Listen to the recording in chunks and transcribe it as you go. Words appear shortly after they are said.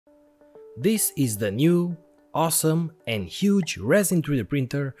This is the new, awesome and huge resin 3D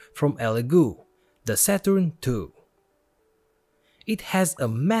printer from Elegoo, the Saturn II. It has a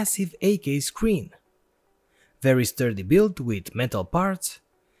massive 8K screen, very sturdy build with metal parts,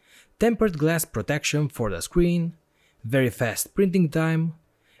 tempered glass protection for the screen, very fast printing time,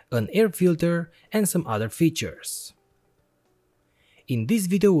 an air filter and some other features. In this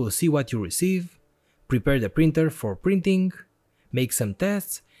video we'll see what you receive, prepare the printer for printing, make some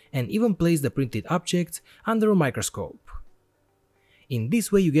tests, and even place the printed objects under a microscope. In this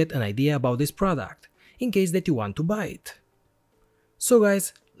way you get an idea about this product, in case that you want to buy it. So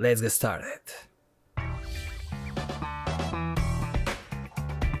guys, let's get started.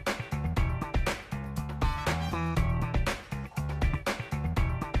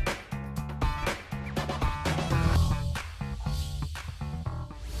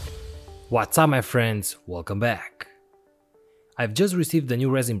 What's up my friends, welcome back. I've just received the new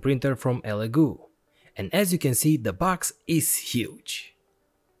resin printer from Elegoo, and as you can see the box is huge.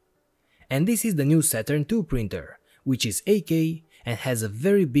 And this is the new Saturn II printer, which is 8K and has a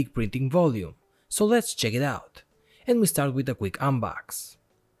very big printing volume, so let's check it out. And we start with a quick unbox.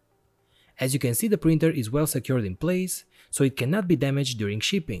 As you can see the printer is well secured in place, so it cannot be damaged during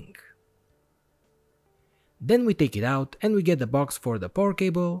shipping. Then we take it out and we get the box for the power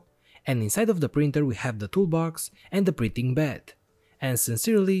cable, and inside of the printer we have the toolbox and the printing bed, and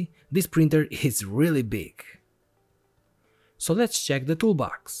sincerely, this printer is really big. So let's check the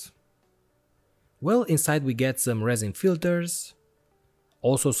toolbox. Well, inside we get some resin filters,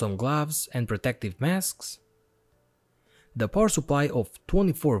 also some gloves and protective masks, the power supply of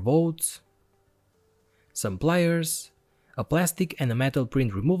 24 volts, some pliers, a plastic and a metal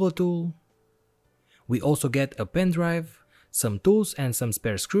print removal tool. We also get a pen drive, some tools and some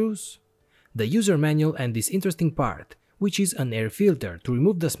spare screws, the user manual and this interesting part, which is an air filter to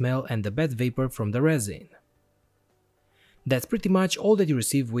remove the smell and the bad vapor from the resin. That's pretty much all that you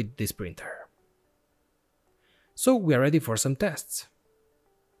receive with this printer. So we are ready for some tests.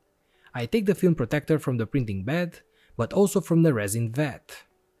 I take the film protector from the printing bed, but also from the resin vat.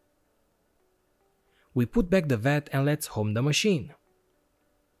 We put back the vat and let's home the machine.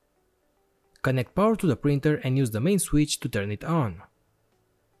 Connect power to the printer and use the main switch to turn it on.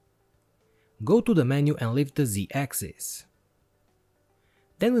 Go to the menu and lift the Z axis.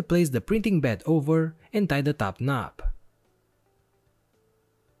 Then we place the printing bed over and tie the top knob.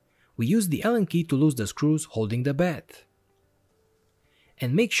 We use the Allen key to loose the screws holding the bed.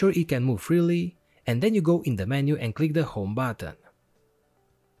 And make sure it can move freely, and then you go in the menu and click the home button.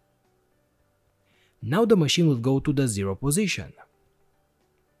 Now the machine will go to the 0 position.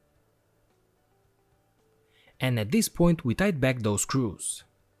 And at this point we tied back those screws.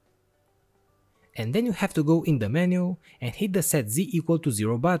 And then you have to go in the menu and hit the set Z equal to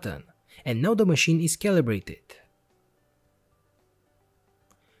 0 button, and now the machine is calibrated.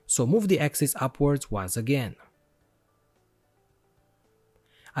 So move the axis upwards once again.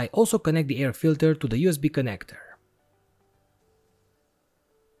 I also connect the air filter to the USB connector.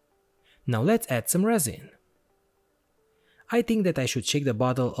 Now let's add some resin. I think that I should shake the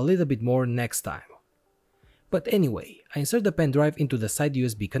bottle a little bit more next time. But anyway, I insert the pen drive into the side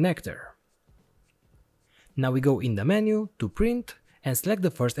USB connector. Now we go in the menu to print and select the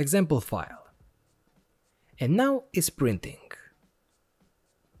first example file. And now it's printing.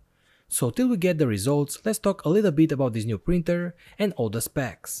 So till we get the results, let's talk a little bit about this new printer and all the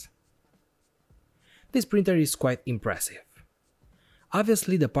specs. This printer is quite impressive.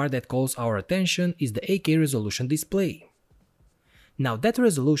 Obviously the part that calls our attention is the 8K resolution display. Now that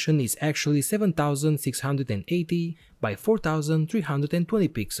resolution is actually 7680 by 4320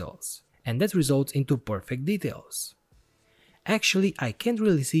 pixels, and that results into perfect details. Actually, I can't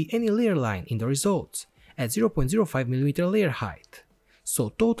really see any layer line in the results at 0.05mm layer height, so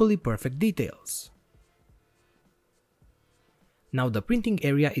totally perfect details. Now the printing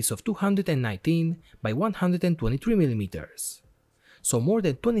area is of 219 by 123mm, so more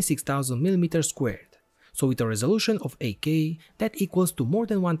than 26,000mm squared. So with a resolution of 8K, that equals to more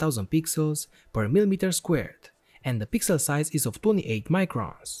than 1000 pixels per millimeter squared, and the pixel size is of 28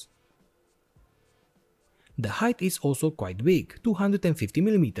 microns. The height is also quite big,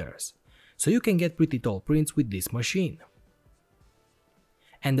 250mm, so you can get pretty tall prints with this machine.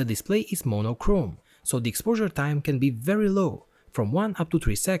 And the display is monochrome, so the exposure time can be very low, from 1 up to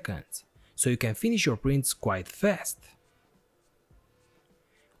 3 seconds, so you can finish your prints quite fast.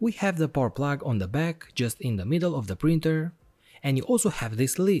 We have the power plug on the back, just in the middle of the printer, and you also have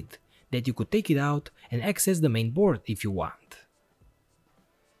this lid, that you could take it out and access the main board if you want.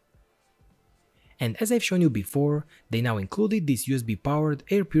 And as I've shown you before, they now included this USB-powered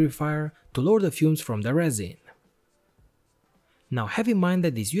air purifier to lower the fumes from the resin. Now have in mind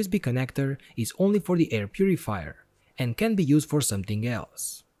that this USB connector is only for the air purifier and can be used for something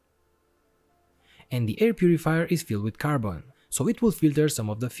else. And the air purifier is filled with carbon, so it will filter some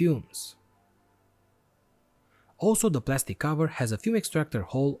of the fumes. Also, the plastic cover has a fume extractor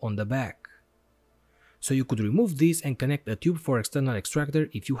hole on the back, so you could remove this and connect a tube for external extractor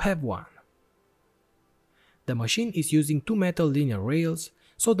if you have one. The machine is using 2 metal linear rails,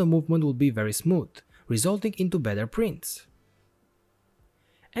 so the movement will be very smooth, resulting into better prints.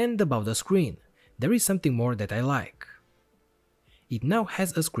 And about the screen, there is something more that I like. It now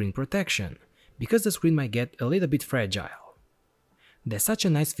has a screen protection, because the screen might get a little bit fragile. That's such a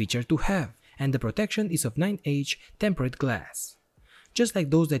nice feature to have, and the protection is of 9H tempered glass, just like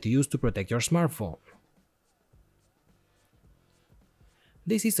those that you use to protect your smartphone.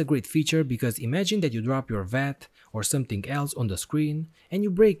 This is a great feature because imagine that you drop your vat or something else on the screen and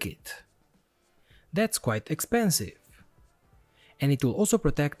you break it. That's quite expensive. And it will also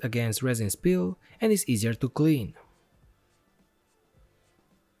protect against resin spill and is easier to clean.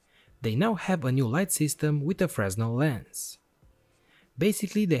 They now have a new light system with a Fresnel lens.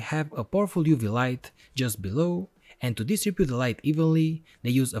 Basically, they have a powerful UV light just below, and to distribute the light evenly, they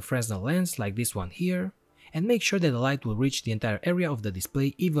use a Fresnel lens like this one here, and make sure that the light will reach the entire area of the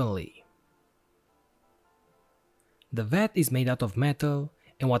display evenly. The vat is made out of metal,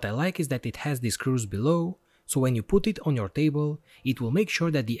 and what I like is that it has these screws below, so when you put it on your table, it will make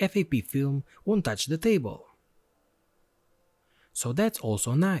sure that the FAP film won't touch the table. So that's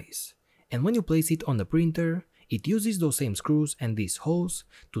also nice, and when you place it on the printer, it uses those same screws and these holes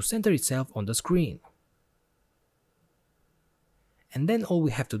to center itself on the screen. And then all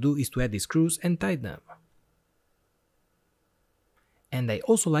we have to do is to add these screws and tighten them. And I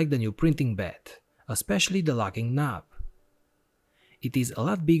also like the new printing bed, especially the locking knob. It is a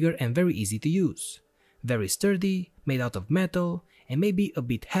lot bigger and very easy to use. Very sturdy, made out of metal, and maybe a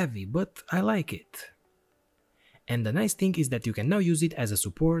bit heavy, but I like it. And the nice thing is that you can now use it as a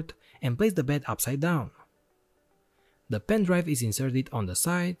support and place the bed upside down. The pen drive is inserted on the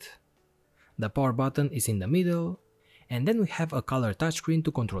side, the power button is in the middle, and then we have a color touchscreen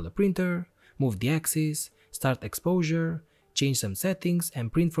to control the printer, move the axis, start exposure, change some settings,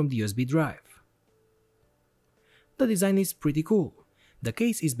 and print from the USB drive. The design is pretty cool. The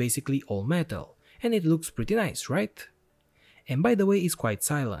case is basically all metal, and it looks pretty nice, right? And by the way, it's quite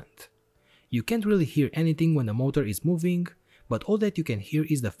silent. You can't really hear anything when the motor is moving, but all that you can hear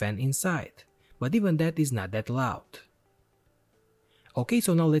is the fan inside, but even that is not that loud. Okay,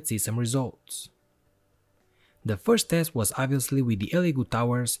 so now let's see some results. The first test was obviously with the Elegoo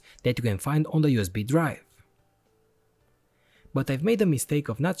towers that you can find on the USB drive. But I've made the mistake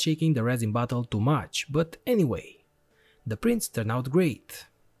of not shaking the resin bottle too much, but anyway, the prints turn out great.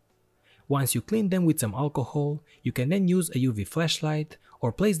 Once you clean them with some alcohol, you can then use a UV flashlight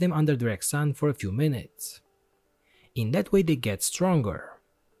or place them under direct sun for a few minutes. In that way they get stronger.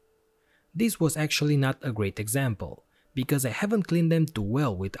 This was actually not a great example, because I haven't cleaned them too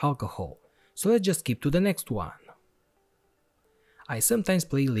well with alcohol, so let's just skip to the next one. I sometimes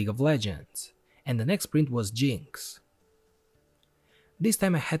play League of Legends, and the next print was Jinx. This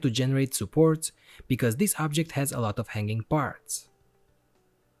time I had to generate supports because this object has a lot of hanging parts.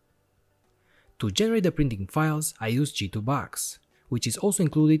 To generate the printing files, I used G2Box, which is also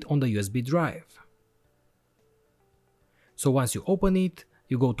included on the USB drive. So once you open it,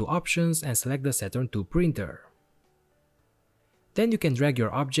 you go to Options and select the Saturn II printer. Then you can drag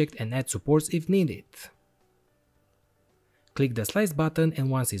your object and add supports if needed. Click the slice button, and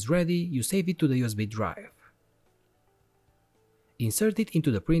once it's ready, you save it to the USB drive. Insert it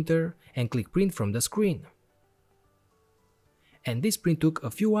into the printer and click print from the screen. And this print took a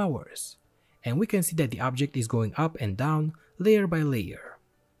few hours, and we can see that the object is going up and down layer by layer.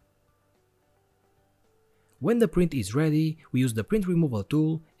 When the print is ready, we use the print removal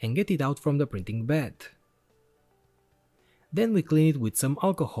tool and get it out from the printing bed. Then we clean it with some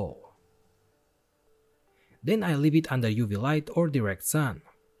alcohol. Then I leave it under UV light or direct sun.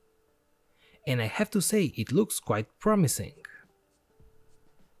 And I have to say, it looks quite promising.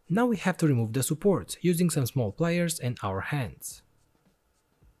 Now we have to remove the supports using some small pliers and our hands.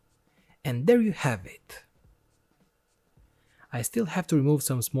 And there you have it. I still have to remove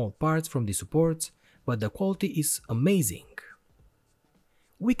some small parts from the supports, but the quality is amazing.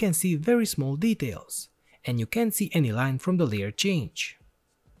 We can see very small details, and you can't see any line from the layer change.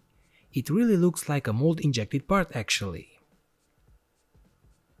 It really looks like a mold injected part actually.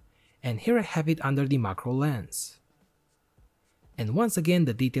 And here I have it under the macro lens. And once again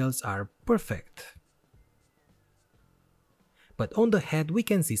the details are perfect. But on the head we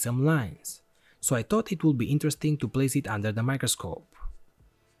can see some lines, so I thought it would be interesting to place it under the microscope.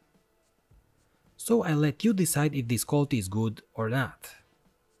 So I let you decide if this quality is good or not.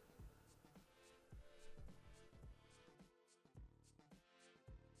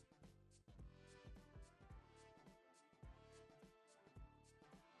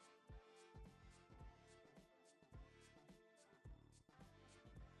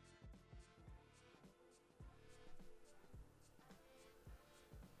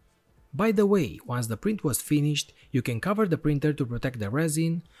 By the way, once the print was finished, you can cover the printer to protect the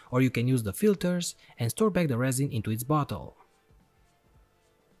resin, or you can use the filters and store back the resin into its bottle.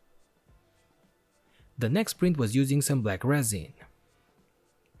 The next print was using some black resin.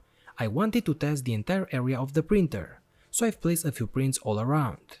 I wanted to test the entire area of the printer, so I've placed a few prints all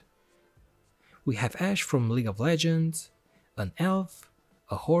around. We have Ash from League of Legends, an elf,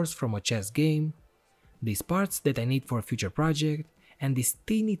 a horse from a chess game, these parts that I need for a future project, and this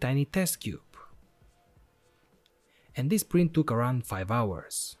teeny tiny test cube. And this print took around 5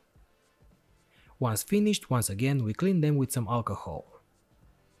 hours. Once finished, once again we clean them with some alcohol.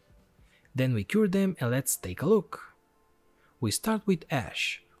 Then we cure them and let's take a look. We start with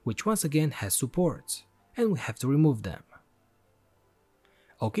Ash, which once again has supports, and we have to remove them.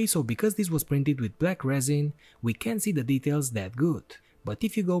 Okay, so because this was printed with black resin, we can't see the details that good, but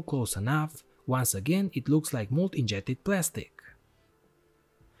if you go close enough, once again it looks like mold injected plastic.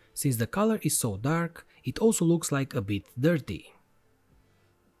 Since the color is so dark, it also looks like a bit dirty.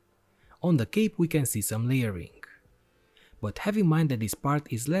 On the cape we can see some layering. But have in mind that this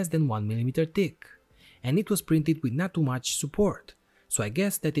part is less than 1 mm thick, and it was printed with not too much support, so I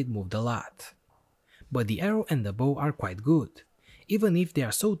guess that it moved a lot. But the arrow and the bow are quite good, even if they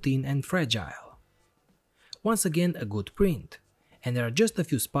are so thin and fragile. Once again a good print, and there are just a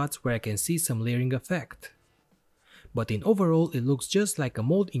few spots where I can see some layering effect. But in overall it looks just like a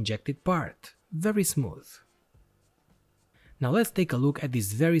mold injected part, very smooth. Now let's take a look at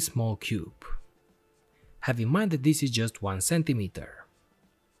this very small cube. Have in mind that this is just 1 cm.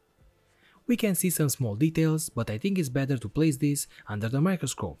 We can see some small details, but I think it's better to place this under the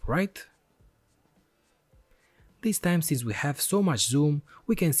microscope, right? This time, since we have so much zoom,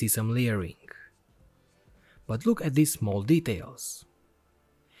 we can see some layering. But look at these small details.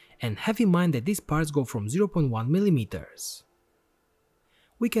 And have in mind that these parts go from 0.1 mm.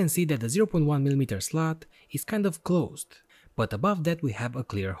 We can see that the 0.1 mm slot is kind of closed, but above that we have a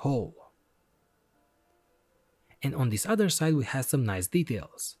clear hole. And on this other side we have some nice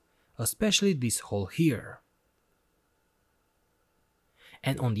details, especially this hole here.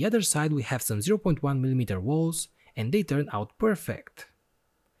 And on the other side we have some 0.1 mm walls, and they turn out perfect.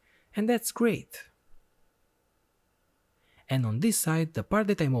 And that's great. And on this side, the part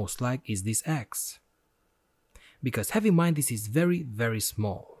that I most like is this X. Because have in mind this is very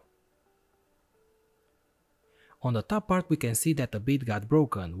small. On the top part we can see that a bit got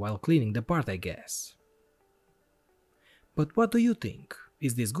broken while cleaning the part, I guess. But what do you think?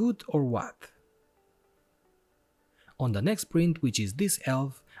 Is this good or what? On the next print, which is this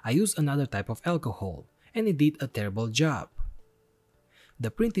elf, I used another type of alcohol, and it did a terrible job. The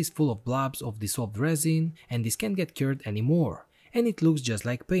print is full of blobs of dissolved resin, and this can't get cured anymore, and it looks just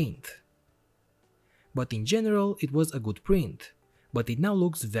like paint. But in general it was a good print, but it now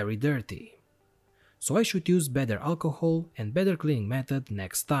looks very dirty. So I should use better alcohol and better cleaning method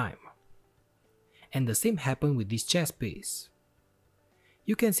next time. And the same happened with this chest piece.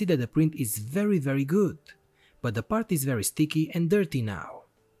 You can see that the print is very good, but the part is very sticky and dirty now.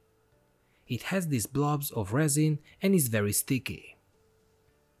 It has these blobs of resin and is very sticky.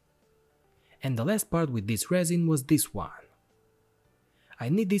 And the last part with this resin was this one. I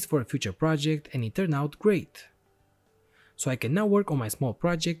need this for a future project and it turned out great. So I can now work on my small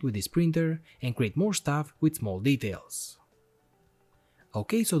project with this printer and create more stuff with small details.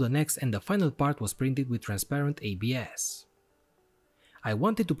 Okay, so the next and the final part was printed with transparent ABS. I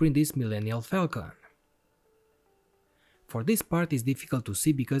wanted to print this Millennial Falcon. For this part it's difficult to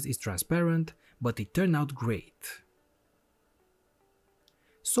see because it's transparent, but it turned out great.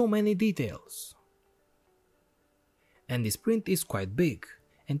 So many details. And this print is quite big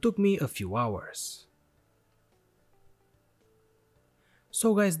and took me a few hours.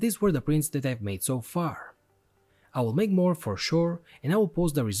 So guys, these were the prints that I've made so far. I will make more for sure, and I will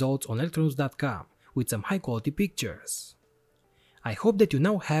post the results on electronics.com with some high quality pictures. I hope that you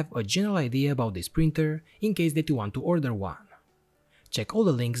now have a general idea about this printer in case that you want to order one. Check all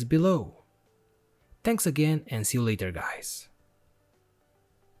the links below. Thanks again and see you later, guys.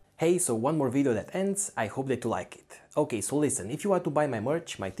 Hey, so one more video that ends, I hope that you like it. Okay, so listen, if you want to buy my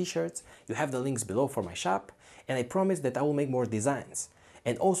merch, my t-shirts, you have the links below for my shop, and I promise that I will make more designs.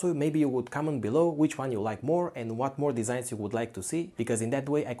 And also maybe you would comment below which one you like more and what more designs you would like to see, because in that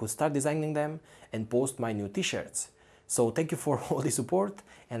way I could start designing them and post my new t-shirts. So thank you for all the support,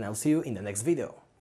 and I'll see you in the next video.